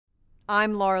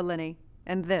I'm Laura Linney,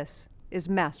 and this is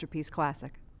Masterpiece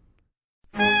Classic.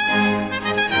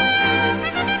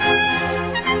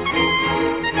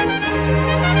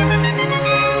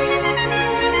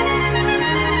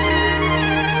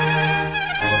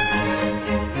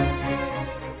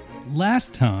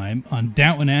 Last time on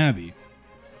Downton Abbey,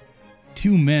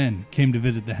 two men came to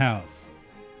visit the house,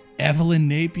 Evelyn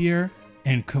Napier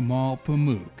and Kamal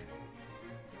Pamuk.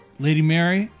 Lady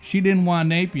Mary, she didn't want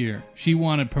Napier. She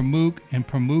wanted Pamuk, and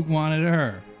Pamuk wanted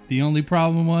her. The only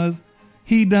problem was,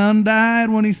 he done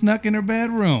died when he snuck in her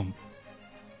bedroom.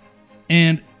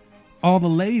 And all the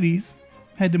ladies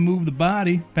had to move the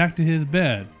body back to his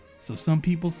bed. So some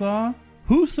people saw.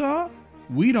 Who saw?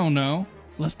 We don't know.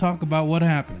 Let's talk about what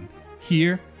happened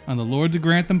here on the Lords of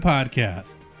Grantham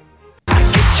podcast. I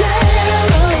get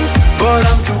jealous, but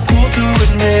I'm too cool to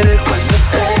admit it. When the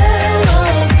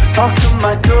fellas talk to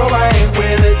my girl, I ain't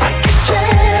with it. I get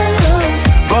jealous,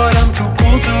 but I'm too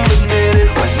cool to admit it.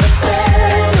 When the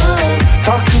fellas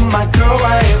talk to my girl,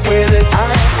 I ain't with it. I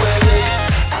ain't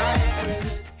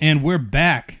with it. And we're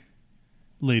back,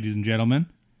 ladies and gentlemen.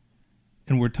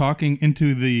 And we're talking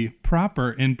into the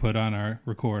proper input on our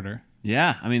recorder.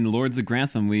 Yeah, I mean, the Lords of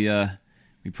Grantham, we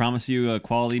promise you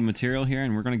quality material here,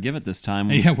 and we're going to give it this time.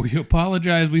 Yeah, we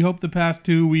apologize. We hope the past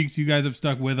 2 weeks you guys have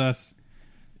stuck with us.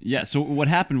 Yeah, so what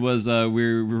happened was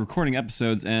we're recording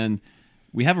episodes, and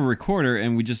we have a recorder,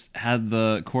 and we just had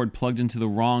the cord plugged into the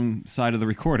wrong side of the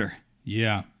recorder.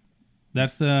 Yeah,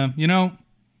 that's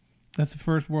that's a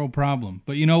first world problem.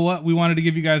 But you know what? We wanted to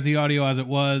give you guys the audio as it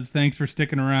was. Thanks for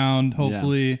sticking around.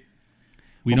 Hopefully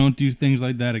we don't do things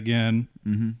like that again.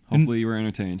 Mm-hmm. Hopefully you were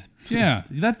entertained. Yeah,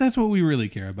 that's what we really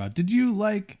care about. Did you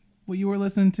like what you were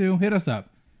listening to? Hit us up.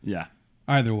 Yeah.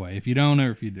 Either way, if you don't or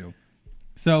if you do.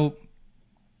 So,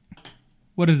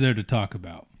 what is there to talk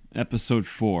about? Episode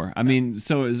 4. I mean,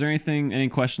 so is there any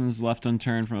questions left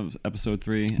unturned from episode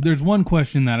 3? There's one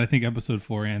question that I think episode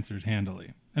 4 answers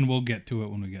handily, and we'll get to it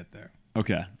when we get there.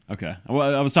 Okay.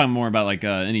 Well, I was talking more about like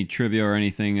any trivia or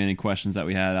anything, any questions that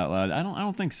we had out loud. I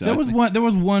don't think so. There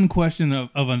was one question of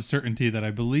uncertainty that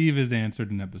I believe is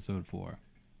answered in episode 4.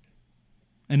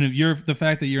 And if the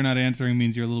fact that you're not answering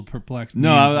means you're a little perplexed.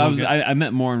 No, I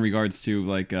meant more in regards to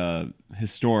like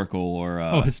historical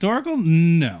or historical?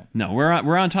 No. No, we're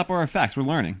on top of our facts. We're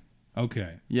learning.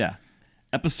 Okay. Yeah.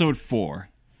 Episode 4.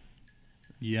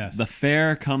 Yes. The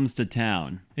fair comes to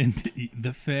town.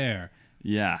 The fair.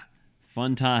 Yeah.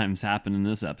 Fun times happen in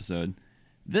this episode.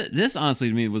 This, honestly,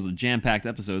 to me, was a jam-packed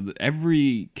episode.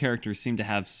 Every character seemed to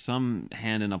have some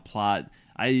hand in a plot.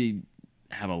 I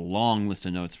have a long list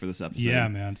of notes for this episode. Yeah,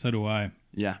 man. So do I.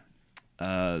 Yeah.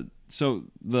 So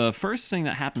the first thing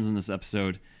that happens in this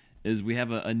episode is we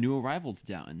have a new arrival to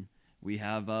Downton. We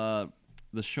have the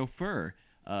chauffeur,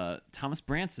 Thomas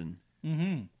Branson.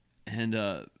 Mm-hmm. And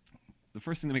the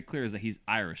first thing to make clear is that he's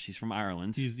Irish. He's from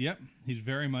Ireland. He's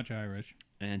very much Irish.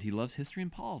 And he loves history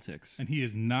and politics. And he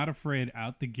is not afraid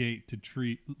out the gate to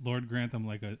treat Lord Grantham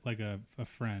like a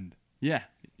friend. Yeah.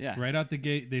 Right out the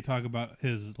gate, they talk about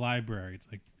his library. It's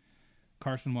like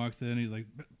Carson walks in, he's like,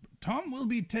 Tom will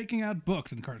be taking out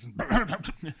books. And Carson,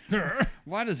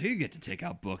 why does he get to take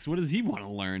out books? What does he want to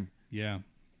learn? Yeah.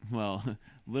 Well,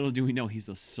 little do we know he's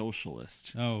a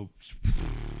socialist. Oh.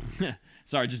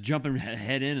 Sorry, just jumping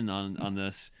head in on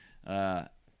this.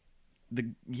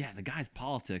 The guy's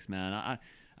politics, man. I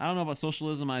don't know about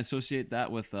socialism. I associate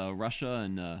that with Russia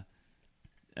and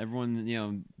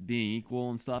everyone, being equal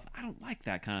and stuff. I don't like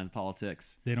that kind of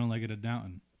politics. They don't like it at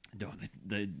Downton. No,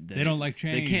 they don't like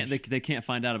change. They can't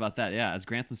find out about that. Yeah, as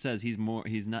Grantham says, he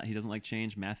doesn't like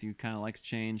change. Matthew kind of likes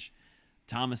change.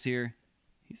 Thomas here,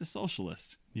 he's a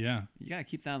socialist. Yeah, you gotta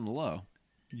keep that on the low.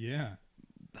 Yeah,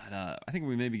 but I think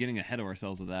we may be getting ahead of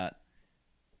ourselves with that.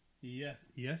 Yes,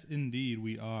 indeed,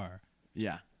 we are.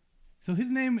 Yeah. So his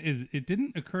name it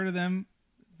didn't occur to them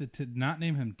to not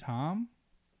name him Tom?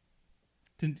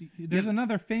 There's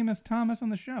another famous Thomas on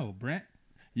the show, Brent.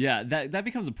 Yeah, that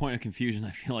becomes a point of confusion,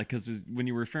 I feel like, because when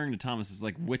you're referring to Thomas, it's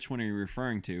like, which one are you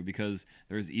referring to? Because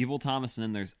there's evil Thomas and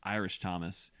then there's Irish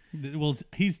Thomas. Well,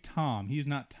 he's Tom. He's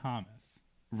not Thomas.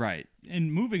 Right.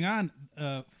 And moving on,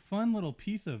 a fun little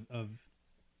piece of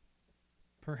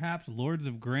perhaps Lords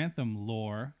of Grantham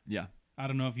lore. Yeah. I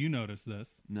don't know if you noticed this.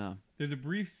 No. There's a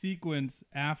brief sequence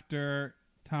after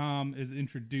Tom is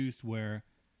introduced where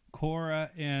Cora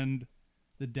and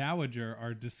the Dowager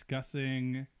are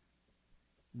discussing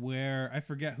where, I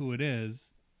forget who it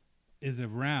is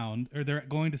around, or they're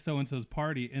going to so-and-so's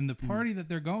party, and the party that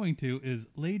they're going to is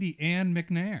Lady Anne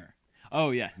McNair.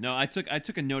 Oh, yeah. No, I took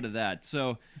a note of that.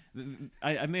 So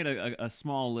I made a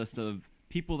small list of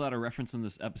people that are referenced in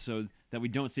this episode that we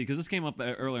don't see, because this came up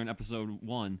earlier in episode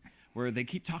 1, where they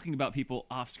keep talking about people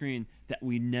off screen that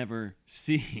we never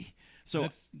see. So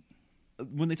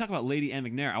when they talk about Lady Anne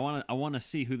McNair, I want to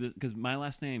see who because my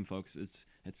last name, folks, it's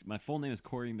my full name is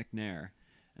Corey McNair.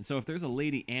 And so if there's a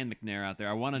Lady Anne McNair out there,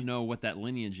 I want to know what that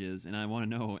lineage is, and I want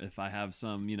to know if I have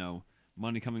some,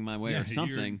 money coming my way or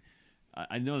something.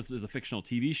 I know this is a fictional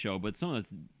TV show, but some of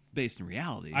it's based in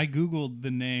reality. I Googled the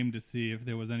name to see if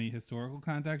there was any historical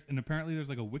context, and apparently there's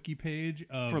like a wiki page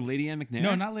for Lady Anne McNair?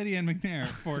 No, not Lady Anne McNair,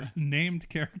 for named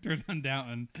characters on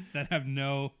Downton that have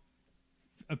no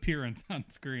appearance on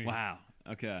screen. Wow.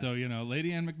 Okay. So,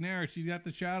 Lady Anne McNair, she's got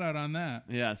the shout out on that.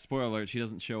 Yeah, spoiler alert, she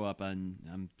doesn't show up, and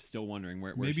I'm still wondering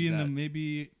where maybe she's at.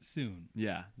 Maybe soon.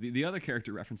 Yeah. The other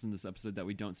character referenced in this episode that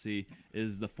we don't see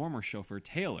is the former chauffeur,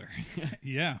 Taylor.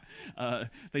 Yeah.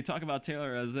 They talk about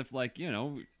Taylor as if,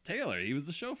 Taylor, he was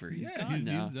the chauffeur. He's gone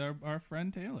now. He's our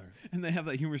friend Taylor. And they have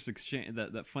that humorous exchange,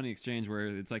 that funny exchange where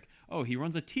it's like, oh, he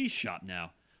runs a tea shop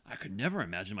now. I could never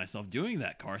imagine myself doing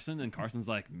that, Carson. And Carson's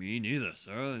like, me neither,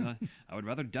 sir. I would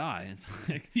rather die. And it's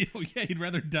like, yeah, he'd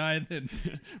rather die than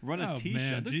run a tea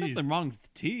shop. There's nothing wrong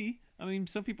with tea. I mean,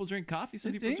 some people drink coffee.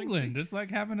 Some people England. drink tea. It's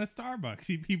like having a Starbucks.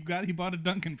 He bought a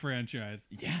Dunkin' franchise.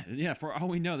 Yeah. For all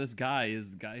we know, this guy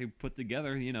is the guy who put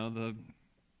together, the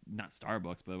not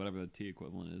Starbucks, but whatever the tea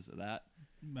equivalent is of that.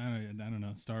 I don't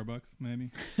know, Starbucks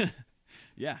maybe.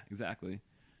 Yeah, exactly.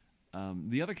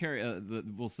 The other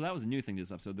so that was a new thing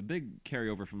this episode. The big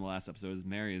carryover from the last episode is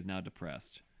Mary is now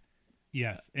depressed.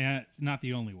 Yes, and not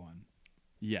the only one.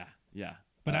 Yeah.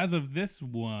 But as of this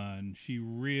one, she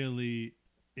really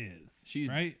is.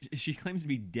 Right? She claims to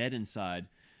be dead inside,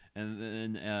 and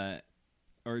then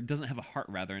or doesn't have a heart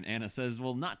rather. And Anna says,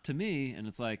 "Well, not to me." And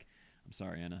it's like, I'm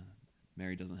sorry, Anna.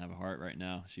 Mary doesn't have a heart right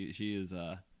now. She is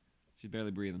she's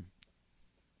barely breathing.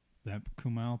 That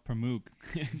Kumail Pamuk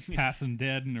passing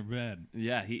dead in her bed.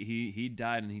 Yeah, he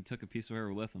died and he took a piece of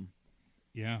her with him.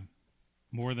 Yeah,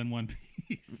 more than one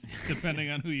piece,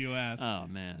 depending on who you ask. Oh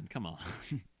man, come on.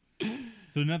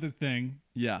 So another thing.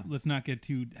 Yeah. Let's not get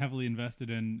too heavily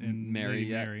invested in Mary.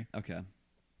 Mary. Okay.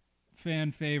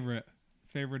 Fan favorite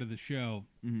of the show.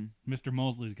 Mm-hmm. Mr.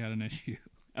 Mosley's got an issue.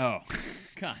 Oh,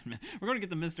 God, man. We're going to get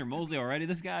to Mr. Mosley already.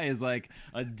 This guy is like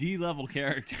a D-level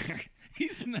character. He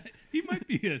might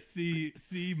be a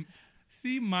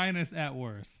C minus at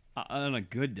worst. On a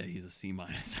good day, he's a C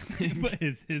minus. But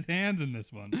his hands in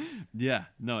this one. Yeah,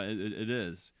 no, it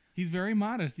is. He's very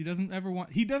modest. He doesn't ever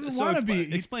want. He doesn't want to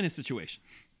be. Explain his situation.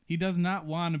 He does not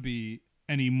want to be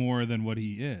any more than what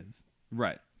he is.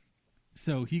 Right.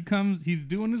 So he comes. He's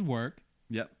doing his work.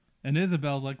 Yep. And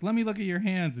Isabel's like, "Let me look at your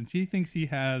hands," and she thinks he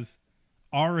has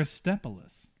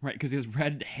Aristopolis. Right, because he has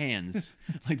red hands,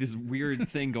 like this weird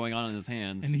thing going on in his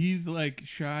hands, and he's like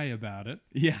shy about it.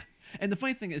 Yeah, and the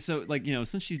funny thing is, so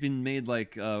since she's been made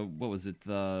like, what was it?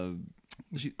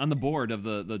 She on the board of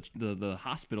the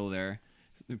hospital there,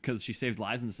 because she saved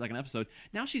lives in the second episode.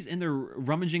 Now she's in there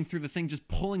rummaging through the thing, just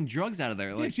pulling drugs out of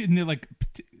there. Like, and they're like.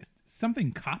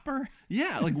 Something copper?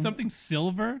 Yeah, like something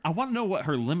silver? I want to know what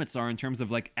her limits are in terms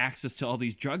of like access to all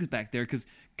these drugs back there, because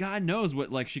God knows what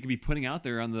like she could be putting out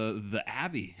there on the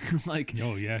Abbey. Like,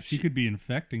 oh yeah, she could be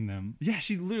infecting them. Yeah,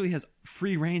 she literally has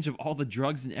free range of all the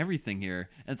drugs and everything here.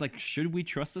 And it's like, should we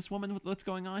trust this woman with what's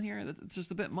going on here? It's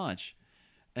just a bit much.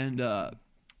 And I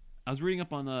was reading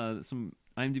up on some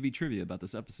IMDb trivia about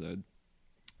this episode.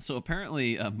 So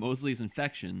apparently Mosley's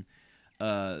infection,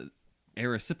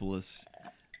 erysipelas.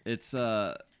 It's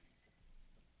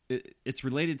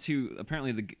related to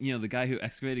apparently the guy who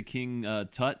excavated King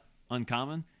Tut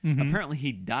Uncommon. Mm-hmm. Apparently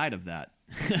he died of that.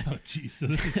 Oh jeez, so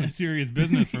this is some serious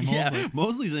business for Mosley. Yeah,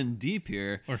 Mosley's in deep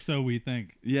here, or so we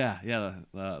think. Yeah.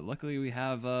 Luckily we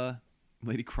have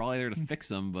Lady Crawley there to fix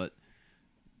him, but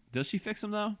does she fix him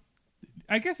though?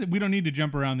 I guess we don't need to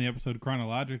jump around the episode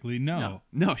chronologically. No,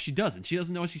 she doesn't. She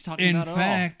doesn't know what she's talking about at all. In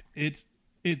fact,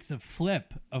 it's a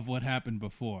flip of what happened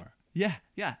before. Yeah,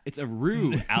 it's a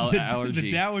rue allergy.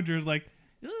 The dowager's like,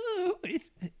 ooh,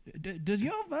 does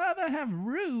your father have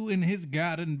rue in his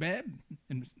garden bed?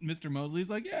 And Mr. Mosley's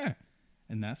like, yeah.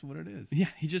 And that's what it is. Yeah,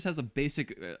 he just has a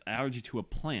basic allergy to a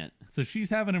plant. So she's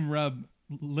having him rub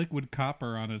liquid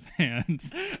copper on his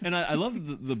hands. And I love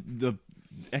the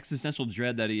existential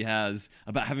dread that he has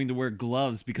about having to wear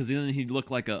gloves, because then he'd look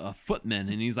like a footman,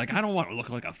 and he's like, I don't want to look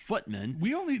like a footman.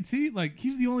 We only see, like,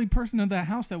 he's the only person in that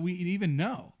house that we even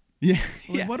know. Yeah,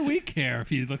 What do we care if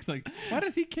he looks like? Why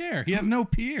does he care? He has no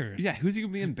peers. Yeah, who's he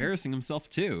gonna be embarrassing himself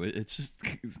to? It's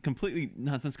completely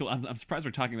nonsensical. I'm surprised we're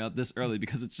talking about this early,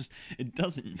 because it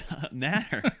doesn't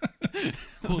matter.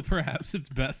 Well, perhaps it's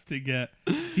best to get.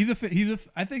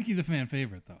 I think he's a fan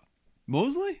favorite though.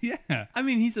 Mosley? Yeah. I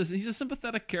mean, he's a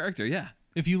sympathetic character. Yeah.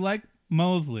 If you like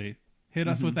Mosley, hit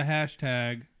us with the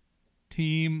hashtag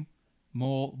Team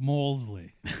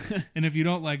Molesley. And if you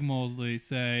don't like Mosley,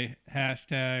 say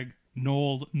hashtag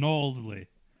Knowlesley.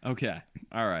 Okay.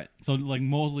 All right. So like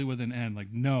Mosley with an N,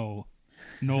 like no,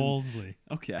 Knowlesley.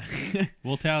 Okay.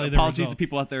 We'll tally the Apologies results. to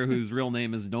people out there whose real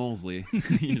name is Knowlesley.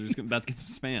 You're just about to get some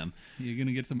spam. You're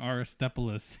gonna get some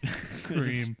Aristopolis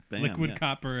cream, Spam, liquid yeah.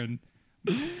 copper, and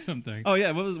something. Oh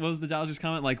yeah, what was the Dowager's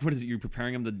comment? Like, what is it? You're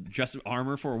preparing him to dress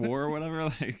armor for war or whatever?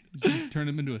 Like, Just turn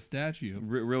him into a statue.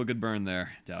 real good burn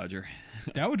there, Dowager.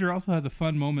 Dowager also has a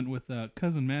fun moment with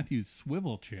Cousin Matthew's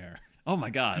swivel chair. Oh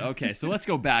my God. Okay, so let's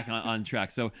go back on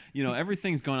track. So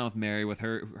everything's going on with Mary, with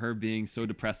her being so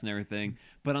depressed and everything.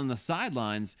 But on the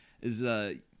sidelines is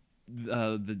the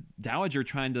Dowager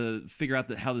trying to figure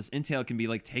out how this intel can be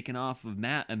like taken off of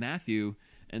Matthew,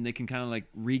 and they can kind of like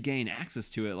regain access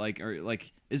to it. Like, or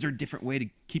like, is there a different way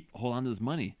to hold on to this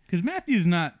money? Because Matthew's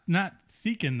not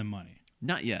seeking the money.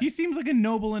 Not yet. He seems like a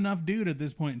noble enough dude at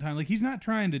this point in time. Like, he's not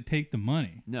trying to take the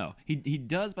money. No, he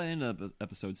does by the end of the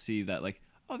episode see that like,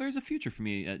 oh, there's a future for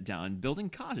me down building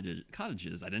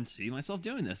cottages. I didn't see myself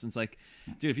doing this. And it's like,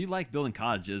 dude, if you like building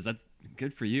cottages, that's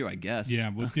good for you, I guess.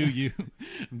 Yeah, well, do you?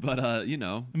 But I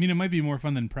mean, it might be more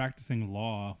fun than practicing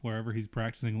law wherever he's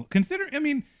practicing. I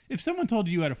mean, if someone told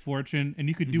you had a fortune and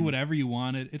you could do whatever you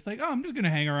wanted, it's like, oh, I'm just going to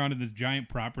hang around in this giant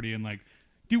property and like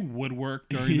do woodwork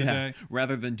during the day.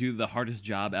 Rather than do the hardest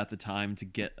job at the time to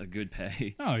get a good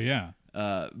pay. Oh, yeah.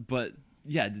 But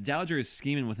yeah, the Dowager is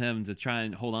scheming with him to try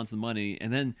and hold on to the money,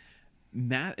 and then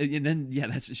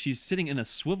she's sitting in a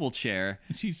swivel chair.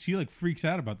 She like freaks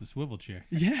out about the swivel chair.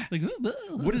 Yeah, Like,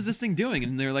 what is this thing doing?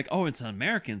 And they're like, oh, it's an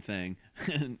American thing.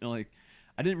 And like,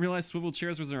 I didn't realize swivel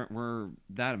chairs were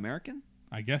that American.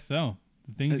 I guess so.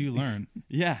 The things you learn.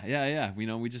 Yeah.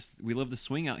 We live to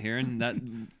swing out here, and that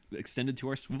extended to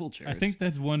our swivel chairs. I think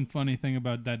that's one funny thing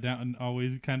about that Downton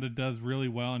always kind of does really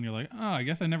well, and you're like, oh, I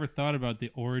guess I never thought about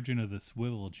the origin of the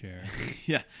swivel chair.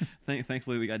 Yeah.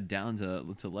 Thankfully, we got down to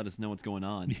let us know what's going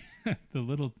on. The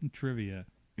little trivia.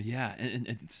 Yeah,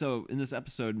 and so in this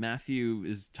episode, Matthew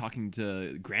is talking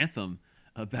to Grantham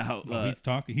about He's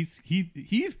talking.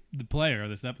 He's the player of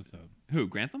this episode. who?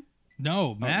 Grantham?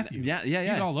 No, Matthew. Yeah.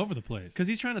 He's all over the place. Because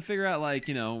he's trying to figure out like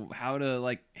how to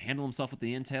like handle himself with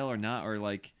the intel or not, or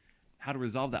like how to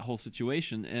resolve that whole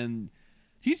situation. And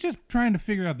He's just trying to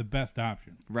figure out the best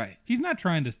option. right, He's not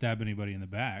trying to stab anybody in the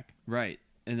back. right,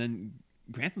 and then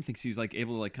Grantham thinks he's like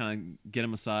able to like kind of get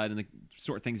him aside and like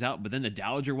sort things out. But then the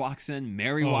Dowager walks in,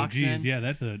 Mary walks in. Yeah,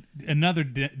 that's another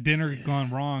dinner gone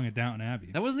wrong at Downton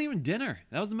Abbey. That wasn't even dinner.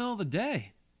 That was the middle of the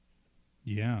day.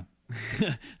 Yeah.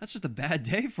 That's just a bad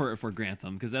day for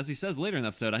Grantham, because as he says later in the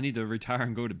episode, I need to retire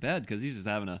and go to bed because he's just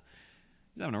having a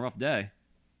rough day.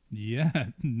 Yeah,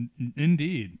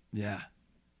 indeed. Yeah.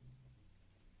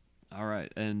 All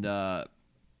right, and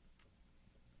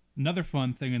Another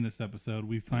fun thing in this episode,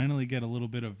 we finally get a little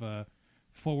bit of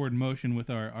forward motion with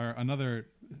our another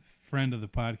friend of the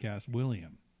podcast,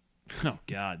 William. oh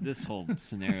god, this whole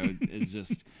scenario is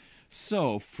just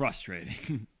so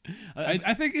frustrating.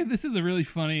 I think this is a really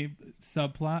funny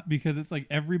subplot because it's like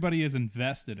everybody is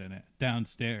invested in it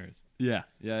downstairs. Yeah.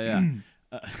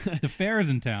 The fair is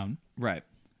in town, Right.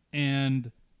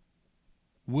 and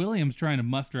William's trying to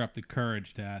muster up the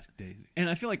courage to ask Daisy. And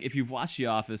I feel like if you've watched The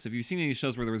Office, if you've seen any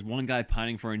shows where there was one guy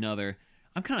pining for another,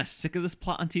 I'm kind of sick of this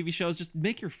plot on TV shows. Just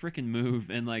make your freaking move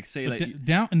and like say But that.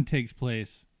 Downton takes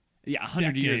place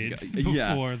 100 years ago. decades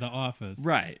before The Office.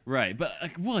 Right. But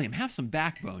like William, have some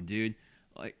backbone, dude.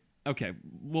 Like, okay,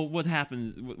 well, what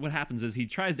happens? What happens is he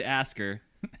tries to ask her,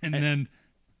 And then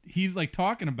he's like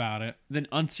talking about it. then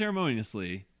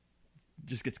unceremoniously,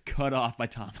 just gets cut off by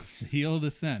Thomas. Heel of the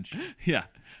cinch. Yeah.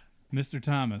 Mr.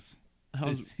 Thomas. I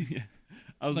was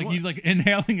Like he's like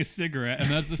inhaling a cigarette, and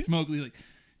that's the smoke. He's like,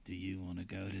 "Do you want to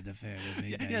go to the fair with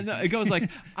me, Daisy?" Yeah, no, it goes like,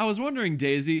 I was wondering,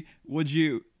 Daisy, would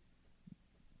you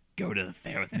go to the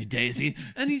fair with me, Daisy?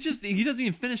 And he doesn't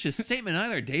even finish his statement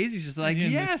either. Daisy's just like,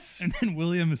 And yes. And then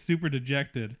William is super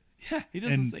dejected. Yeah, he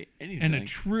doesn't say anything. And a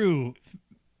true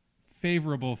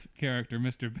favorable character,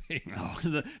 Mr. Bates.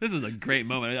 Oh, this is a great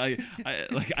moment. I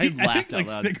laughed think, out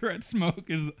loud. cigarette smoke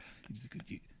is. He's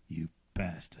like, you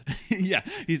bastard. Yeah,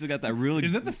 he's got that really.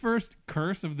 Is that the first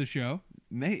curse of the show?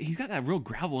 He's got that real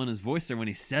gravel in his voice there when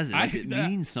he says it. Like it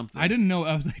means something. I didn't know.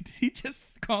 I was like, did he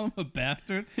just call him a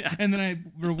bastard? Yeah. And then I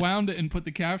rewound it and put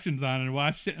the captions on and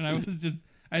watched it, and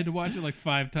I had to watch it like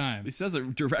 5 times. He says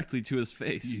it directly to his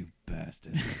face. You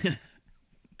bastard.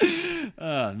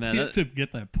 Oh man, You have to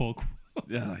get that pull quote.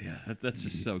 Oh yeah, that's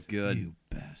just so good. You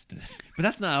bastard. But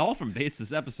that's not all from Bates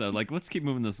this episode. Like, let's keep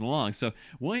moving this along. So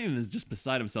William is just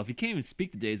beside himself. He can't even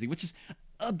speak to Daisy, which is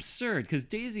absurd because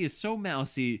Daisy is so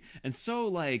mousy and so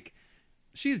like,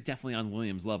 she is definitely on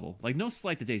William's level. Like, no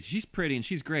slight to Daisy. She's pretty and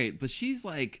she's great, but she's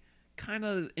like kind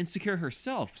of insecure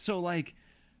herself. So like,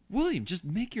 William, just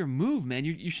make your move, man.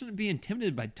 You shouldn't be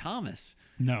intimidated by Thomas.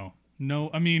 No.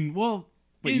 I mean, well,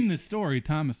 Wait, in the story,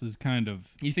 Thomas is kind of.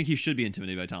 You think he should be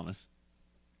intimidated by Thomas?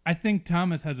 I think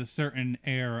Thomas has a certain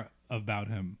air about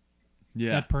him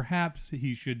Yeah. that perhaps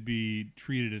he should be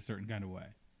treated a certain kind of way.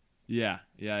 Yeah.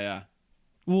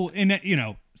 Well,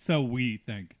 so we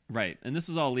think. Right. And this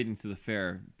is all leading to the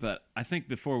fair. But I think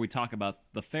before we talk about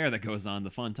the fair that goes on, the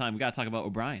fun time, we got to talk about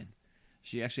O'Brien.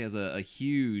 She actually has a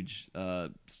huge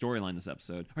storyline this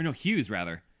episode. Or no, Hughes,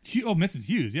 rather. Mrs.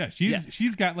 Hughes, yeah.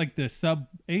 She's got like the sub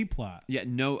A plot. Yeah,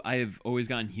 no, I have always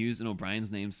gotten Hughes and O'Brien's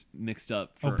names mixed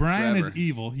up for O'Brien forever. is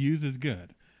evil, Hughes is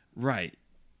good. Right.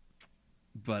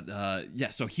 But, yeah,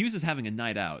 so Hughes is having a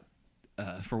night out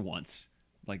for once.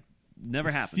 Like, never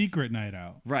happens. Secret night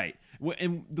out. Right.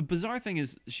 And the bizarre thing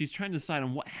is she's trying to decide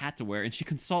on what hat to wear, and she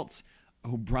consults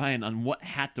O'Brien on what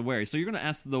hat to wear. So you're going to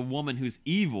ask the woman who's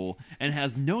evil and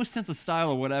has no sense of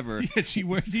style or whatever. Yeah, she's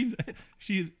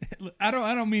I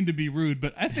don't mean to be rude,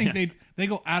 but I think they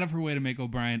go out of her way to make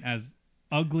O'Brien as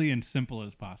ugly and simple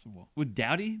as possible. Would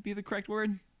dowdy be the correct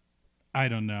word? I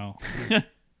don't know.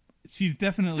 She's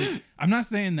definitely. I'm not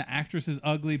saying the actress is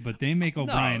ugly, but they make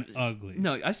O'Brien ugly.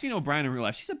 No, I've seen O'Brien in real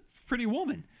life. She's a pretty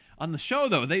woman. On the show,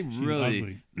 though, they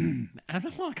really. Ugly. I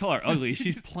don't want to call her ugly.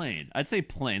 She's plain. I'd say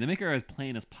plain. They make her as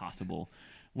plain as possible,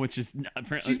 which is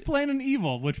apparently. She's plain and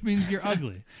evil, which means you're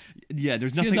ugly. Yeah,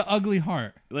 there's She has nothing. an ugly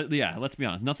heart. Yeah, let's be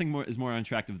honest. Nothing more is more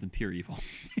unattractive than pure evil.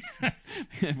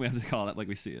 If we have to call it like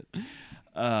we see it.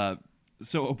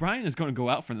 So O'Brien is going to go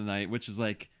out for the night, which is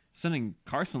like sending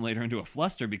Carson later into a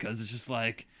fluster because it's just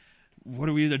like, what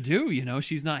do we do? You know,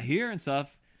 she's not here and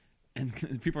stuff.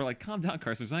 And people are like, calm down,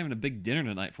 Carson. There's not even a big dinner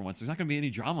tonight for once. There's not going to be any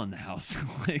drama in the house.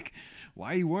 Like,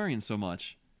 why are you worrying so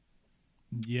much?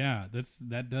 Yeah,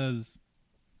 that does.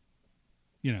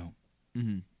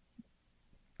 Mm-hmm.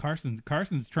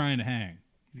 Carson's trying to hang.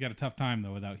 He's got a tough time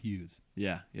though without Hughes.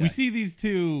 Yeah. We see these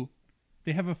two.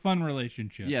 They have a fun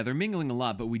relationship. Yeah, they're mingling a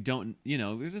lot, but we don't.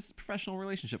 They're just a professional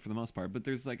relationship for the most part. But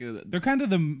there's like They're kind of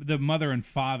the mother and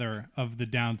father of the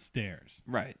downstairs.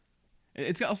 Right.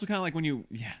 It's also kind of like when you,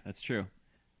 yeah, that's true.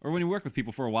 Or when you work with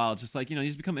people for a while, it's just like, you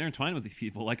just become intertwined with these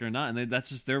people, like it or not, and that's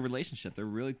just their relationship. They're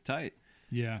really tight.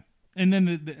 Yeah. And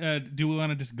then do we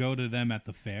want to just go to them at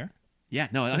the fair? Yeah,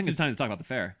 no, I think it's time to talk about the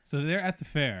fair. So they're at the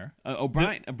fair.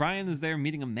 O'Brien is there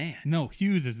meeting a man. No,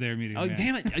 Hughes is there meeting a man. Oh,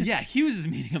 damn it. Yeah, Hughes is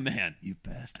meeting a man. You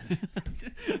bastard.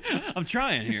 I'm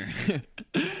trying here.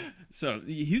 So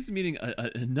Hughes is meeting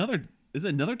another, is it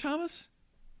another Thomas?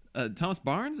 Thomas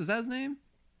Barnes? Is that his name?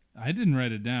 I didn't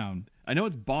write it down. I know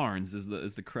it's Barnes is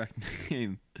the correct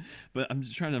name, but I'm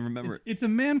just trying to remember. It's a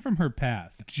man from her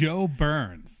past. Joe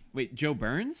Burns. Wait, Joe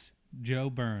Burns? Joe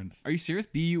Burns. Are you serious?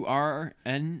 Burns?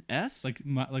 Like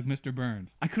Mr.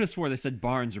 Burns. I could have swore they said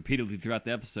Barnes repeatedly throughout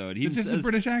the episode. He It's just a says,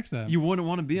 British accent. you wouldn't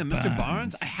want to be a Mr. Barnes.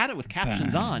 Barnes? I had it with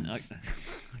captions on. Barnes.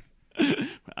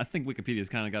 I think Wikipedia's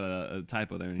kind of got a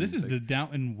typo there. This is the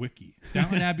Downton Wiki.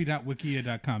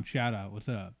 DowntonAbbey.wikia.com. Shout out. What's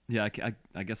up? Yeah,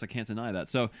 I guess I can't deny that.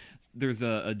 So there's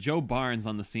a Joe Barnes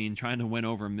on the scene trying to win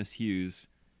over Miss Hughes,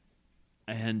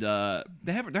 and they're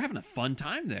having a fun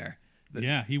time there.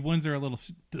 Yeah, he wins her a little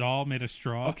doll made of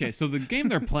straw. Okay, so the game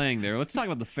they're playing there, let's talk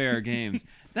about the fair games.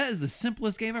 That is the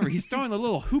simplest game ever. He's throwing the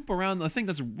little hoop around the thing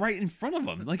that's right in front of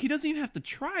him. Like, he doesn't even have to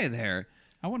try there.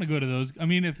 I want to go to those. I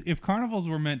mean, if carnivals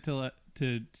were meant to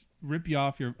rip you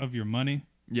off your money,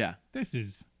 Yeah. they're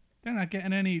not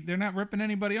getting any. They're not ripping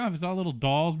anybody off. It's all little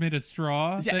dolls made of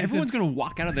straw. Yeah, everyone's going to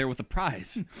walk out of there with a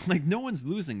prize. Like, no one's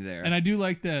losing there. And I do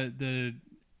like the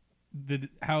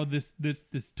how this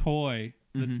toy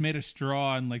that's made of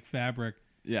straw and like fabric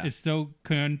Yeah. is so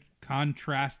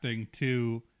contrasting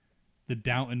to the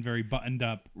Downton very buttoned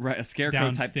up. Right, a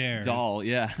scarecrow type downstairs. doll,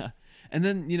 yeah. And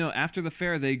then, after the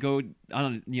fair, they go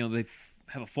on, they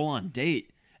have a full-on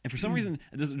date. And for some reason,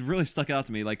 this really stuck out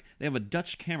to me. Like, they have a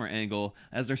Dutch camera angle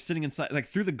as they're sitting inside, like,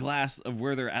 through the glass of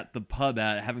where they're at the pub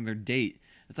at having their date.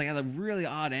 It's like at a really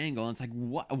odd angle. And it's like,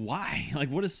 why? Like,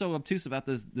 what is so obtuse about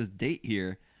this date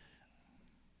here?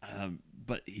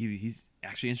 But he's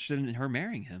actually interested in her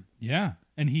marrying him. Yeah,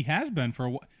 and he has been for a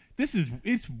while.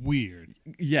 It's weird.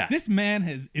 Yeah. This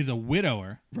man is a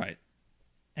widower. Right.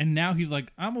 And now he's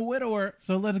like, I'm a widower,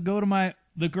 so let's go to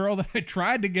the girl that I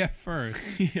tried to get first.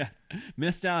 Yeah.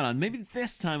 Missed out on. Maybe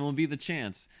this time will be the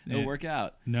chance. It'll Yeah. work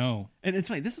out. No. And it's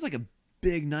funny. This is like a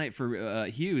big night for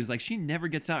Hughes. Like, she never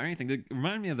gets out or anything. It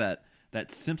reminded me of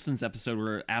that Simpsons episode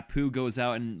where Apu goes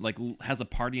out and like has a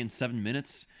party in 7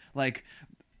 minutes. Like,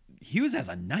 Hughes has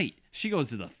a night. She goes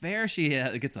to the fair. She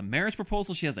gets a marriage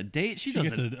proposal. She has a date. She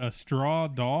gets a straw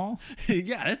doll.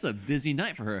 Yeah, it's a busy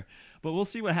night for her. But we'll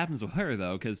see what happens with her,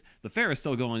 though, because the fair is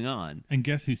still going on. And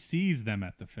guess who sees them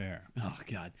at the fair? Oh,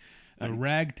 God. A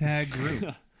ragtag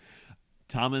group.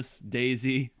 Thomas,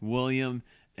 Daisy, William,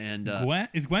 and... Gwen?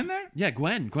 Is Gwen there? Yeah,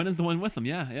 Gwen. Gwen is the one with them,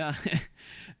 yeah.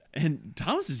 And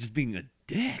Thomas is just being a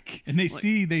dick. And they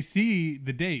see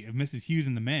the date of Mrs. Hughes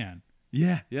and the man.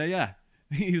 Yeah.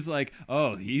 He's like,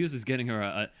 oh, Hughes is getting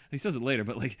her he says it later,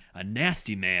 but like a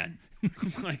nasty man.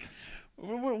 Like,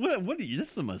 what are you,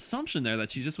 that's some assumption there that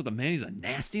she's just with a man. He's a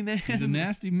nasty man. He's a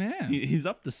nasty man. He's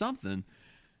up to something.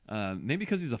 Maybe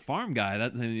because he's a farm guy.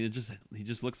 He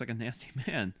just looks like a nasty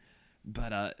man.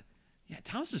 But yeah,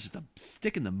 Thomas is just a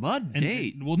stick in the mud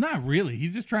date. Well, not really.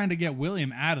 He's just trying to get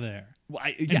William out of there. Well,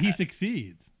 and he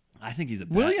succeeds. I think he's a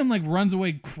William like runs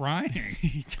away crying.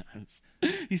 He does.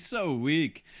 He's so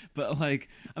weak. But like,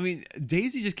 I mean,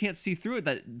 Daisy just can't see through it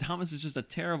that Thomas is just a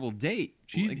terrible date.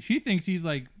 She thinks he's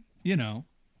like, you know,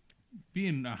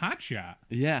 being a hotshot.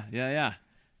 Yeah.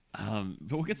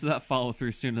 But we'll get to that follow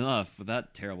through soon enough with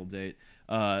that terrible date.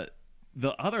 The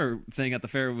other thing at the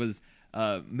fair was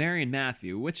Mary and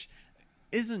Matthew, which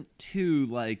isn't too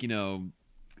like, you know,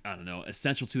 I don't know,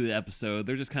 essential to the episode.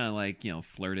 They're just kind of like, you know,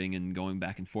 flirting and going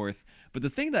back and forth. But the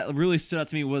thing that really stood out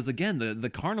to me was, again, the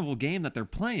carnival game that they're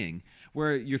playing,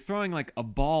 where you're throwing like a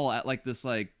ball at like this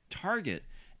like target,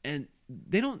 and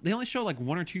they only show like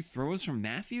one or two throws from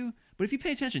Matthew. But if you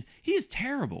pay attention, he is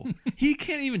terrible. He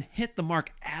can't even hit the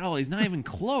mark at all. He's not even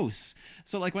close.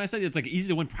 So like when I said it's like easy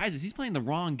to win prizes, he's playing the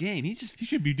wrong game. He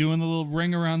should be doing the little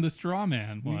ring around the straw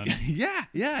man one. Yeah.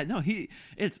 No,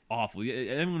 it's awful.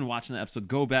 Everyone watching the episode,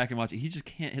 go back and watch it. He just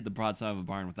can't hit the broadside of a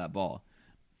barn with that ball.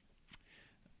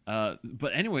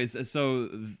 But anyways, so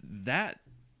that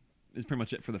is pretty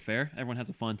much it for the fair. Everyone has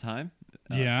a fun time.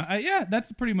 Yeah,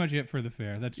 that's pretty much it for the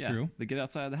fair. That's true. They get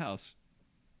outside of the house.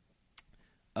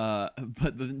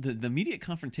 But the immediate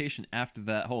confrontation after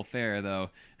that whole fair,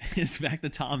 though, is back to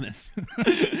Thomas.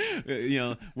 You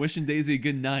know, wishing Daisy a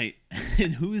good night.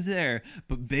 And who's there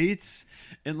but Bates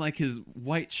in like his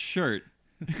white shirt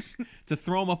to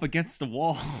throw him up against the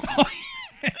wall.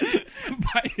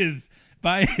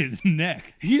 by his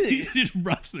neck. He just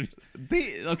roughs him.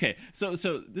 Okay, so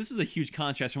this is a huge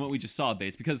contrast from what we just saw,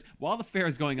 Bates, because while the fair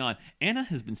is going on, Anna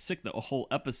has been sick the whole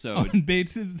episode. And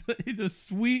Bates is a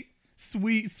sweet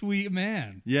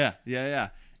man. Yeah.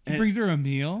 He brings her a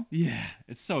meal. Yeah,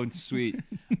 it's so sweet.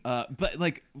 But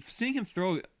like seeing him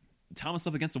throw Thomas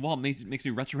up against the wall makes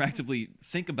me retroactively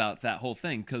think about that whole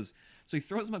thing. Because so he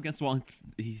throws him up against the wall and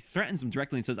he threatens him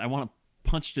directly and says, "I want to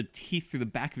punch the teeth through the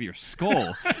back of your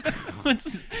skull."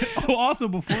 Also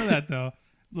before that though,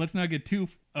 let's not get too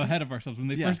ahead of ourselves. When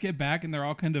they first get back and they're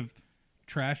all kind of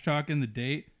trash talking the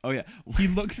date. Oh yeah, he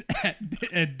looks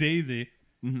at Daisy.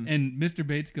 Mm-hmm. And Mr.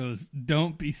 Bates goes,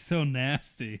 "Don't be so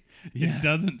nasty. Yeah. It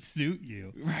doesn't suit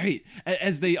you." Right.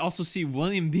 As they also see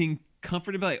William being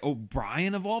comforted by like,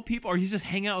 O'Brien of all people, or he's just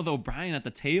hanging out with O'Brien at the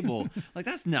table. Like,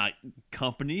 that's not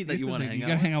company that you want to hang out with.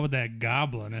 You got to hang out with that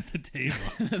goblin at the table.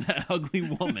 That ugly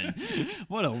woman.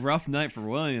 What a rough night for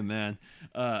William, man.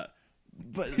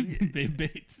 But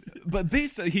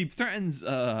Bates, he threatens...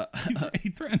 he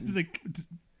threatens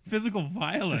physical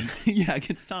violence. Yeah,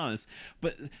 against Thomas.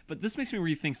 But this makes me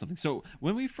rethink something. So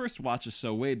when we first watched the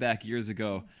show way back years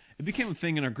ago, it became a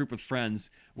thing in our group of friends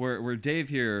where Dave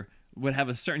here would have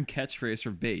a certain catchphrase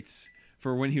for Bates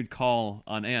for when he would call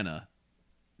on Anna.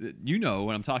 You know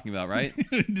what I'm talking about, right?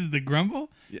 Does the grumble?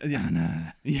 Yeah.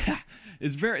 Anna. Yeah.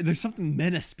 There's something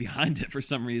menace behind it for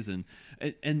some reason.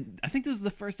 And I think this is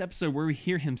the first episode where we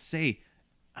hear him say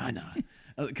Anna.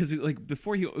 Because like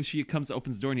before she comes,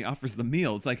 opens the door and he offers the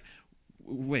meal. It's like,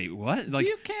 wait, what? Like,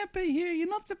 you can't be here. You're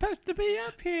not supposed to be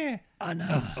up here.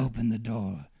 Anna, open the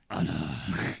door. Anna,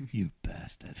 you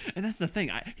bastard. And that's the thing.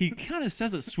 He kind of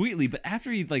says it sweetly, but after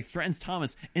he like threatens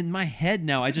Thomas, in my head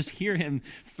now, I just hear him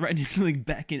threatening like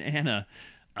Beck and Anna.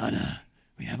 Anna,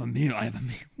 we have a meal. I have a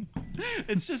meal.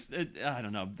 It's just, I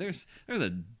don't know. There's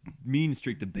a mean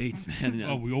streak to Bates, man.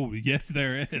 Oh, yes,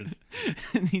 there is.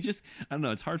 And he just, I don't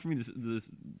know. It's hard for me to ignore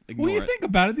it. Well, you think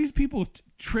about it. These people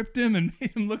tripped him and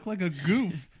made him look like a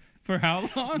goof. For how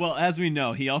long? Well, as we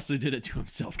know, he also did it to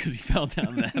himself because he fell down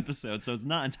in the episode, so it's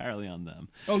not entirely on them.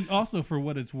 Oh, also, for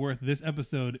what it's worth, this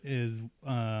episode is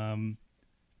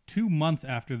 2 months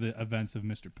after the events of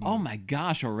Mr. Pooh. Oh my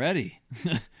gosh, already.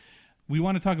 We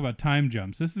want to talk about time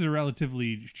jumps. This is a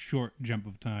relatively short jump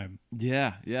of time.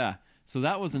 Yeah. So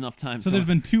that was enough time. So there's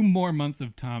been 2 more months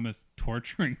of Thomas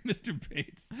torturing Mr.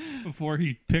 Bates before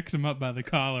he picks him up by the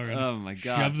collar and Oh my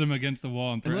God. shoves him against the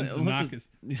wall and threatens to knock his...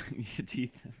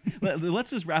 teeth.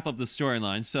 Let's just wrap up the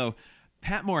storyline. So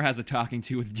Patmore has a talking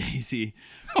to with Daisy.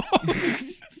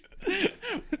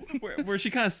 where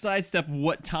she kind of sidestepped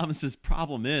what Thomas's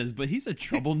problem is, but he's a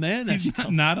troubled man. As she He's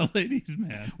tells not a ladies'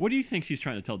 man. What do you think she's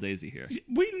trying to tell Daisy here?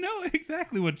 We know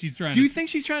exactly what she's trying Do to you think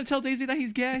she's trying to tell Daisy that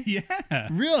he's gay? Yeah.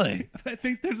 Really? I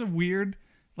think there's a weird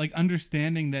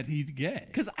understanding that he's gay.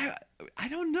 Because I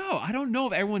don't know. I don't know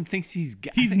if everyone thinks he's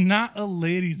gay. He's not a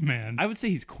ladies' man. I would say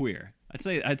he's queer.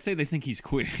 I'd say they think he's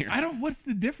queer. What's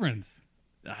the difference?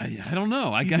 I don't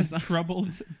know. I He's guess a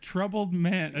troubled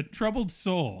man, a troubled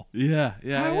soul. Yeah.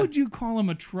 How would you call him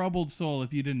a troubled soul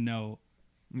if you didn't know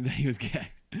that he was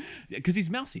gay? Because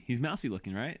he's mousy. He's mousy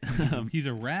looking, right? he's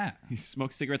a rat? He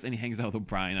smokes cigarettes and he hangs out with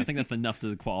O'Brien. I think that's enough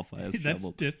to qualify as That's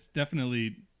troubled.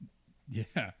 definitely,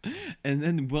 yeah. And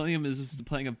then William is just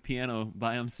playing a piano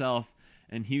by himself,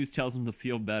 and Hughes tells him to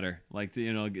feel better. Like,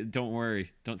 don't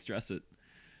worry, don't stress it.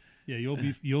 Yeah,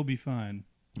 you'll be fine.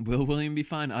 Will William be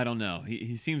fine? I don't know.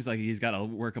 He seems like he's got to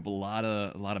work up a lot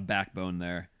of backbone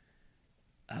there.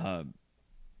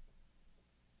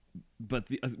 But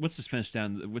let's just finish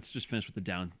with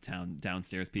the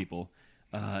downstairs people.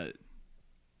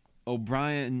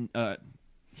 O'Brien,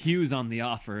 Hughes on the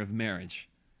offer of marriage.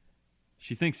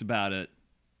 She thinks about it,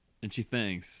 and she's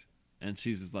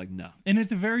just like, no. And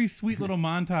it's a very sweet little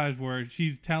montage where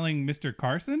she's telling Mr.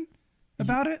 Carson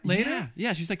about it later.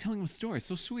 Yeah, she's like telling him a story. It's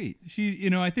so sweet. She,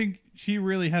 I think she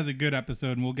really has a good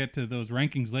episode, and we'll get to those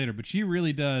rankings later, but she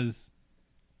really does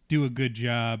do a good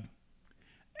job.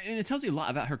 And it tells you a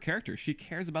lot about her character. She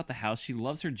cares about the house. She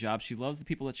loves her job. She loves the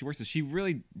people that she works with. She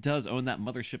really does own that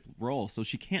mothership role, so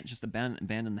she can't just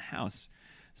abandon the house.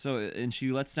 So, and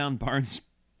she lets down Barnes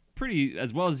pretty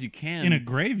as well as you can. In a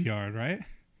graveyard, right?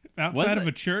 Outside of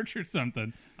a church or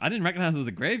something. I didn't recognize it as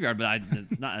a graveyard, but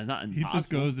it's not impossible. He just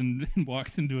goes and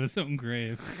walks into his own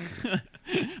grave.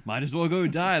 Might as well go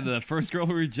die. The first girl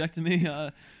who rejected me,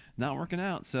 not working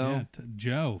out. So yeah,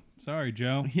 Joe. Sorry,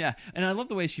 Joe. Yeah, and I love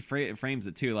the way she frames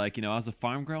it too. Like, I was a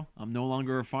farm girl. I'm no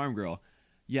longer a farm girl.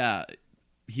 Yeah,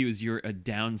 he was a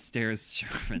downstairs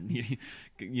servant.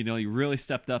 You really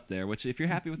stepped up there. Which, if you're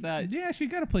happy with that, yeah, she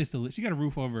got a place to live. She got a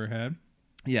roof over her head.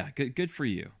 Yeah, good for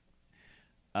you.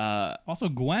 Also,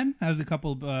 Gwen has a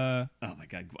couple. Oh my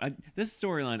God, this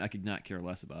storyline I could not care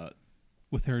less about.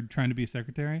 With her trying to be a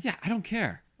secretary. Yeah, I don't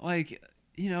care. Like,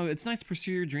 it's nice to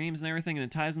pursue your dreams and everything, and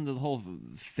it ties into the whole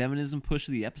feminism push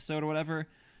of the episode or whatever.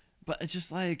 But it's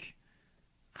just like,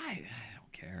 I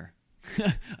don't care.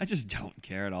 I just don't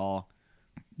care at all.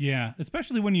 Yeah,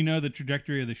 especially when you know the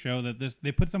trajectory of the show that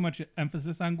they put so much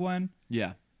emphasis on Gwen.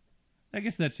 Yeah. I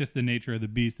guess that's just the nature of the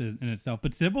beast in itself.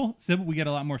 But Sybil, we get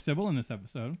a lot more Sybil in this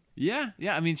episode. Yeah.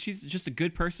 I mean, she's just a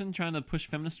good person trying to push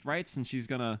feminist rights, and she's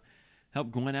gonna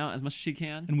help Gwen out as much as she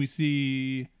can. And we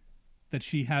see that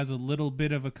she has a little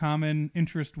bit of a common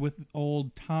interest with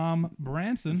old Tom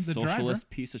Branson, the socialist driver.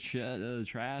 Piece of shit,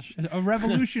 trash. A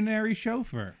revolutionary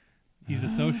chauffeur. He's a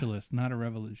socialist, not a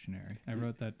revolutionary. I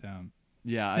wrote that down.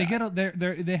 Yeah,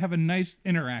 they have a nice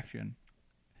interaction.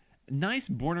 Nice,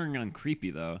 bordering on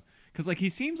creepy though. Because, like, he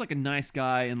seems like a nice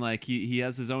guy, and, like, he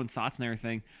has his own thoughts and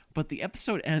everything, but the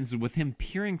episode ends with him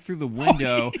peering through the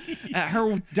window at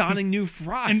her donning new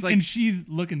frocks. And she's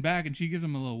looking back, and she gives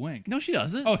him a little wink. No, she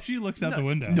doesn't. Oh, she looks out the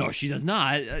window. No, she does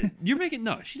not.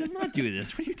 No, she does not do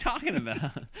this. What are you talking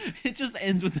about? It just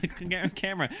ends with the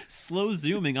camera slow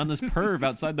zooming on this perv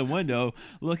outside the window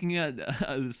looking at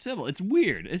Sybil. It's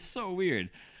weird. It's so weird.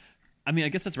 I mean, I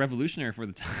guess that's revolutionary for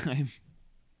the time.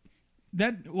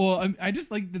 I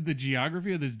just like the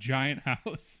geography of this giant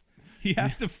house. He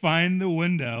has to find the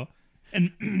window,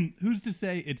 and who's to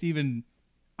say it's even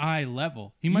eye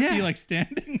level? He might be like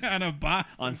standing on a box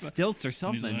on stilts or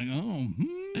something.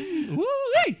 He's like,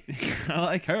 woo-wee. I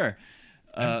like her.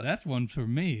 That's one for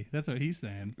me. That's what he's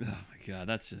saying. Oh my God,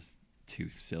 that's just too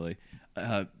silly.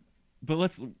 But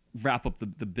let's wrap up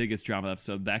the biggest drama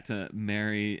episode. Back to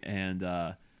Mary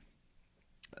and.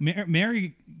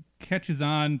 Mary catches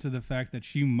on to the fact that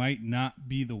she might not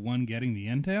be the one getting the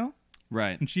entail.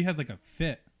 Right. And she has like a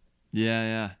fit.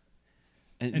 Yeah.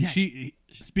 And she,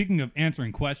 speaking of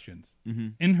answering questions,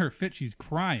 in her fit, she's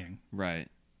crying. Right.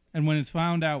 And when it's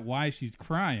found out why she's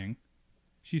crying,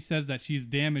 she says that she's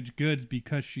damaged goods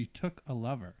because she took a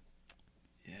lover.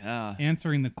 Yeah.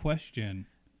 Answering the question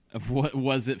of what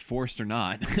was it forced or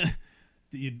not?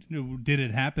 Did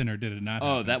it happen or did it not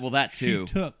happen? That too.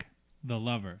 She took the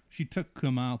lover. She took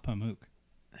Kamal Pamuk.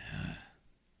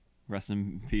 Rest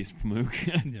in peace, Pamuk.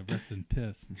 Yeah, rest in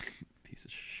piss. piece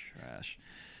of trash.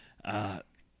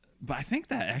 But I think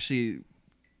that actually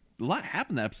a lot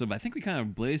happened that episode. But I think we kind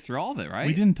of blazed through all of it, right?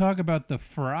 We didn't talk about the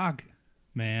frog,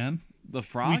 man. The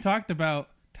frog. We talked about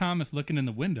Thomas looking in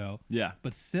the window. Yeah.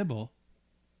 But Sybil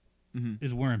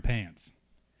is wearing pants.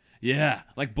 Yeah,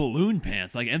 like balloon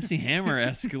pants, like MC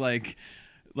Hammer-esque, like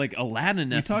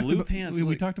Aladdin-esque blue pants.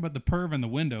 We talked about the perv in the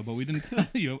window, but we didn't tell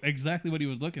you exactly what he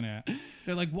was looking at.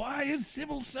 They're like, why is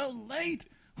Sybil so late?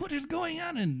 What is going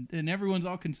on? And everyone's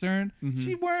all concerned.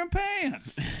 She's wearing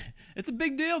pants. It's a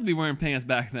big deal to be wearing pants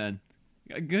back then.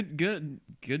 Good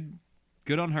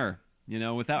on her. You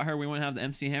know, without her, we wouldn't have the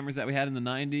MC Hammers that we had in the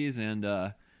 90s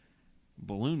and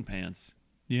balloon pants.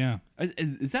 Yeah.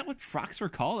 Is that what frocks were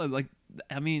called? Like,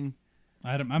 I mean...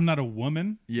 I'm not a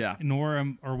woman. Yeah.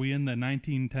 Nor are we in the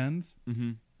 1910s.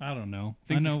 Mm-hmm. I don't know.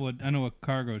 I know what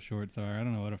cargo shorts are. I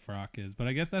don't know what a frock is, but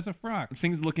I guess that's a frock.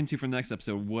 Things to look into for the next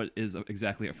episode. What is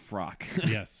exactly a frock?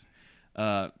 Yes.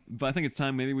 But I think it's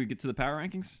time maybe we get to the power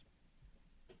rankings.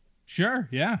 Sure,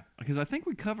 yeah. Because I think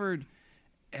we covered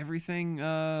everything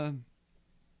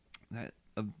that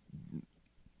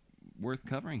worth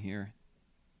covering here.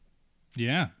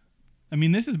 Yeah. I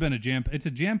mean, this has been it's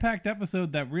a jam-packed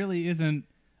episode that really isn't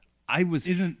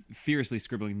furiously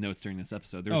scribbling notes during this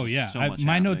episode. There's oh, yeah. so much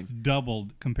my happening. notes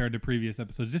doubled compared to previous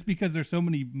episodes just because there's so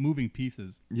many moving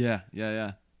pieces. Yeah.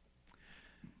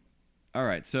 All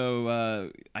right,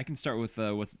 so I can start with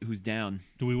who's down.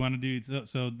 Do we want to do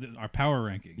our power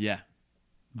ranking? Yeah.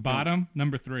 Bottom,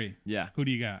 number 3. Yeah. Who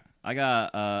do you got? I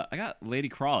got Lady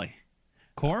Crawley.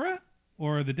 Cora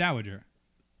or the Dowager?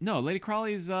 No, Lady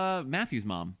Crawley's Matthew's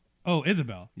mom. Oh,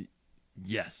 Isabel.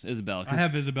 Yes, Isabel. I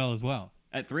have Isabel as well.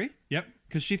 At 3? Yep.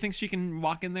 Because she thinks she can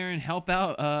walk in there and help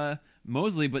out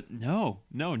Mosley, but no,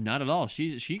 not at all.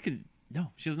 She doesn't know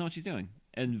what she's doing.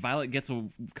 And Violet gets a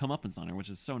comeuppance on her, which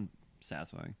is so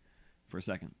satisfying for a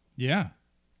second. Yeah.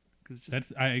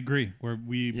 I agree.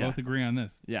 We Yeah. both agree on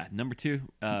this. Yeah, number 2,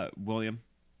 William.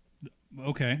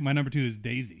 Okay, my number 2 is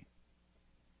Daisy.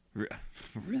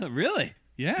 Really?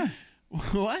 Yeah.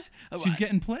 What? She's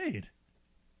getting played.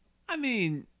 I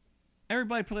mean,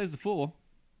 everybody plays the fool.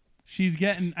 She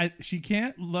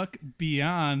can't look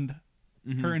beyond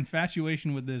her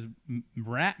infatuation with this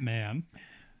rat man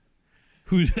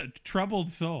who's a troubled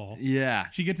soul. Yeah.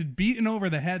 She gets beaten over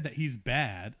the head that he's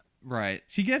bad. Right.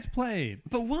 She gets played.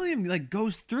 But William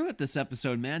goes through it this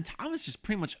episode, man. Thomas just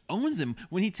pretty much owns him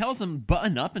when he tells him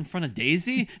button up in front of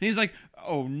Daisy, and he's like,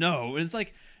 "Oh no!" And it's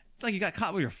like you got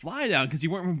caught with your fly down because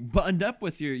you weren't buttoned up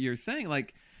with your thing.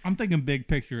 Like, I'm thinking big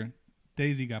picture.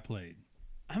 Daisy got played.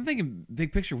 I'm thinking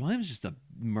big picture. William's just a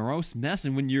morose mess,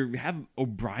 and when you have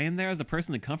O'Brien there as the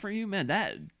person to comfort you, man,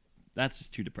 that's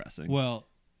just too depressing. Well,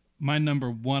 my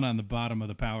number 1 on the bottom of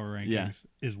the power rankings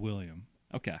is William.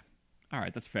 Okay. All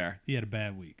right, that's fair. He had a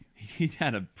bad week. He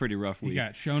had a pretty rough week. He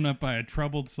got shown up by a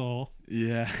troubled soul.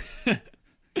 Yeah.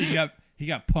 He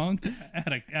got punked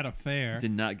at a fair.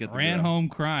 Did not get the ran girl. home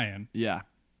crying. Yeah.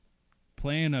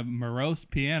 Playing a morose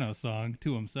piano song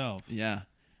to himself. Yeah.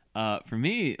 For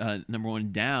me, number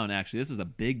 1 down, actually, this is a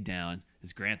big down,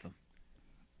 is Grantham.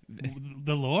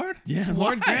 The Lord? Yeah, Why?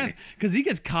 Lord Grantham. Because he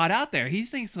gets caught out there. He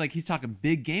thinks he's talking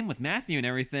big game with Matthew and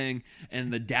everything,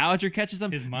 and the Dowager catches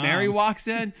him. His mom. Mary walks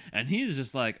in, and he's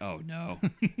just like, oh, no.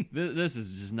 This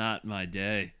is just not my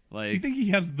day. Like, You think he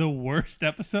has the worst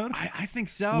episode? I think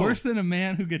so. Worse than a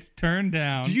man who gets turned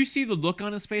down. Did you see the look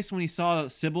on his face when he saw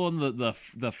Sybil and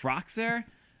the frocks there?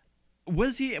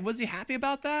 Was he happy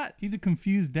about that? He's a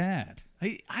confused dad.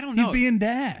 I don't know. He's being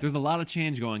dad. There's a lot of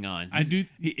change going on. And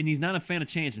he's not a fan of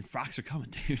change, and frocks are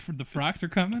coming, dude. The frocks are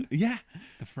coming? Yeah.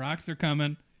 The frocks are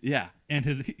coming. Yeah. And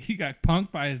he got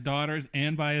punked by his daughters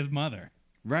and by his mother.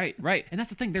 Right. And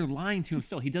that's the thing. They're lying to him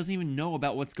still. He doesn't even know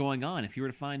about what's going on. If you were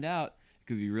to find out, it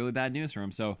could be really bad news for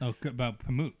him. So, about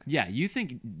Pamuk. Yeah, you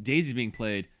think Daisy's being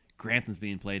played, Grantham's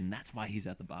being played, and that's why he's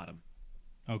at the bottom.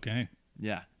 Okay.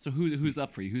 Yeah. So who's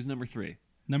up for you? Who's number 3?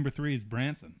 Number 3 is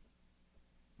Branson.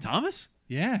 Thomas?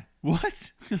 Yeah.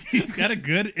 What? He's got a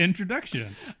good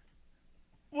introduction.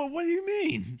 Well, what do you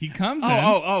mean? He comes in.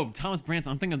 Oh, Thomas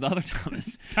Branson. I'm thinking of the other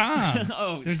Thomas.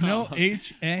 Tom. There's no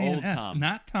H, A, and Old S. Tom.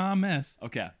 Not Thomas.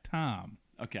 Okay. Tom.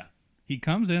 Okay. He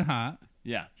comes in hot.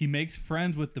 Yeah. He makes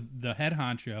friends with the head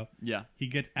honcho. Yeah. He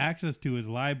gets access to his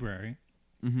library.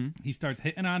 Mm-hmm. He starts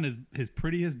hitting on his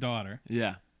prettiest daughter.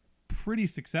 Yeah. Pretty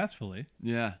successfully.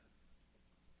 Yeah.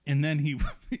 And then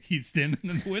he's standing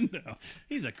in the window.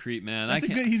 He's a creep, man.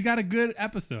 He's got a good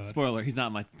episode. Spoiler, he's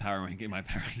not my power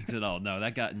rankings at all. No,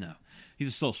 that guy, no. He's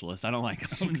a socialist. I don't like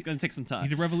him. It's going to take some time.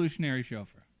 He's a revolutionary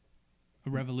chauffeur.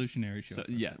 So,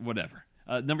 yeah, whatever.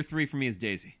 Number 3 for me is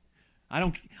Daisy. I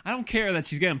don't care that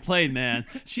she's getting played, man.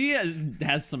 She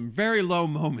has some very low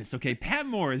moments. Okay, Pat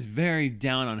Moore is very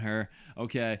down on her.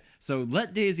 Okay, so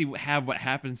let Daisy have what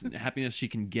happiness she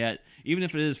can get, even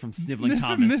if it is from sniveling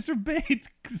Thomas. Mr. Bates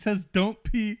says, "Don't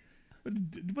be,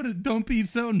 don't be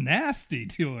so nasty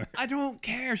to her." I don't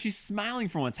care. She's smiling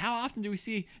for once. How often do we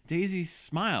see Daisy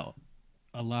smile?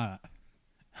 A lot.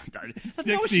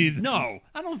 No, seasons. No,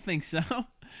 I don't think so.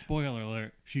 Spoiler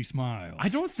alert: she smiles. I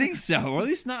don't think so, or at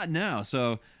least not now.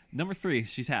 So number 3,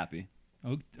 she's happy.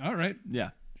 Oh, all right.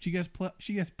 Yeah, She gets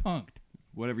punked.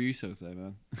 whatever you so say,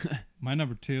 man. My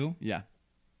number 2, Yeah,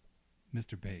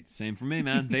 Mr. Bates. same for me,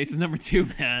 man. Bates is number 2,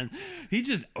 man. He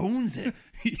just owns it.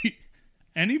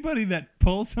 Anybody that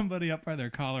pulls somebody up by their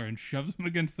collar and shoves them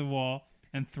against the wall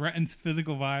and threatens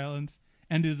physical violence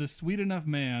and is a sweet enough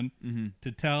man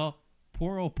to tell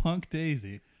poor old punk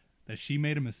Daisy that she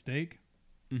made a mistake.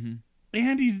 Mm-hmm.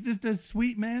 And he's just a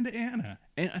sweet man to Anna.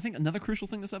 And I think another crucial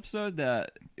thing this episode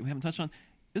that we haven't touched on,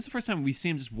 this is the first time we see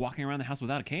him just walking around the house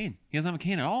without a cane. He doesn't have a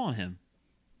cane at all on him.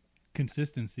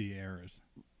 Consistency errors.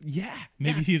 Yeah.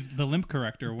 Maybe he's the limp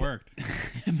corrector worked.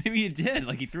 Maybe it did.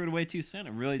 Like, he threw it away too soon.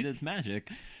 It really did its magic.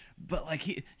 But,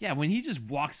 like, when he just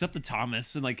walks up to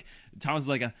Thomas and, like, Thomas is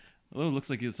like, oh, it looks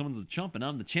like someone's a chump and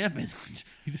I'm the champion.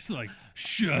 He's just like,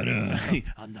 shut up.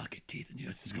 I'll knock your teeth in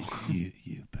your skull.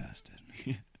 You bastard.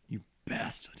 You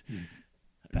bastard.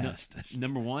 Bastard.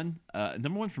 Number one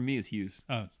for me is Hughes.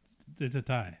 Oh, it's a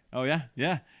tie. Oh, yeah?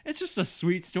 Yeah. It's just a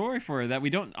sweet story for her that we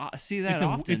don't see that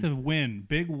often. It's a win.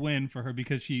 Big win for her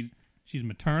because she's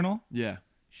maternal. Yeah.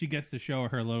 She gets to show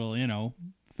her little,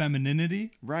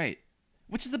 femininity. Right.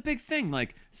 Which is a big thing.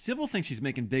 Like, Sybil thinks she's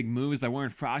making big moves by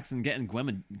wearing frocks and getting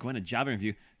Gwen a job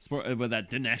interview, but that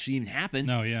didn't actually even happen.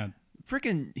 No, yeah.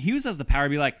 Freaking Hughes has the power to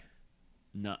be like,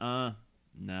 nah.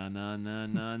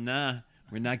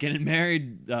 We're not getting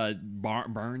married,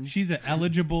 Burns. She's an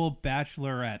eligible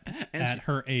bachelorette at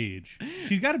her age.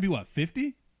 She's got to be,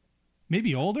 50?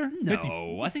 Maybe older? No,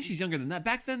 50. I think she's younger than that.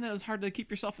 Back then, that was hard to keep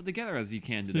yourself together as you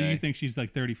can today. So you think she's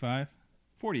like 35?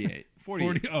 48.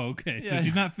 40? Oh, okay. So Yeah.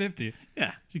 she's not 50.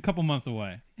 Yeah. She's a couple months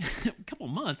away. A couple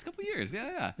months, couple years.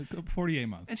 Yeah. 48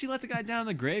 months. And she lets a guy down in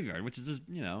the graveyard, which is just,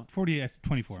 48,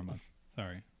 24 months.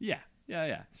 Sorry. Yeah.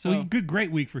 So So,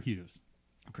 great week for Hughes.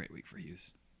 great week for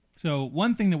Hughes. So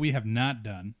one thing that we have not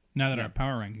done, now that Yeah. our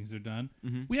power rankings are done,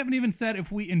 Mm-hmm. we haven't even said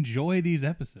if we enjoy these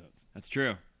episodes. That's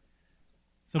true.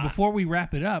 So before we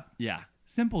wrap it up, Yeah.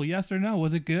 simple yes or no,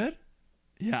 was it good?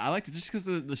 Yeah, I liked it just because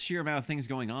of the sheer amount of things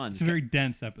going on. It's Just a very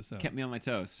dense episode. kept me on my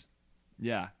toes.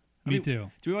 Yeah. Me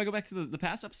too. Do we want to go back to the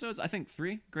past episodes? I think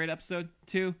 3, great episode.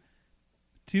 2,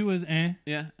 2 is eh.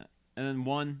 yeah. And then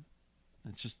 1,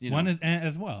 it's just, 1 is eh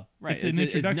as well. Right, It's an it's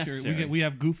introduction. necessary. We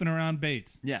have goofing around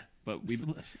Bates. yeah, but we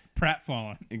Pratt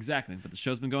falling. exactly. But the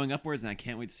show's been going upwards, and I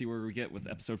can't wait to see where we get with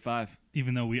episode 5.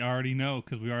 Even though we already know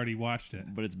because we already watched it.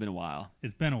 But it's been a while.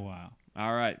 It's been a while.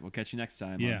 All right, we'll catch you next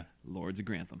time. Yeah. On Lords of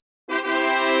Grantham.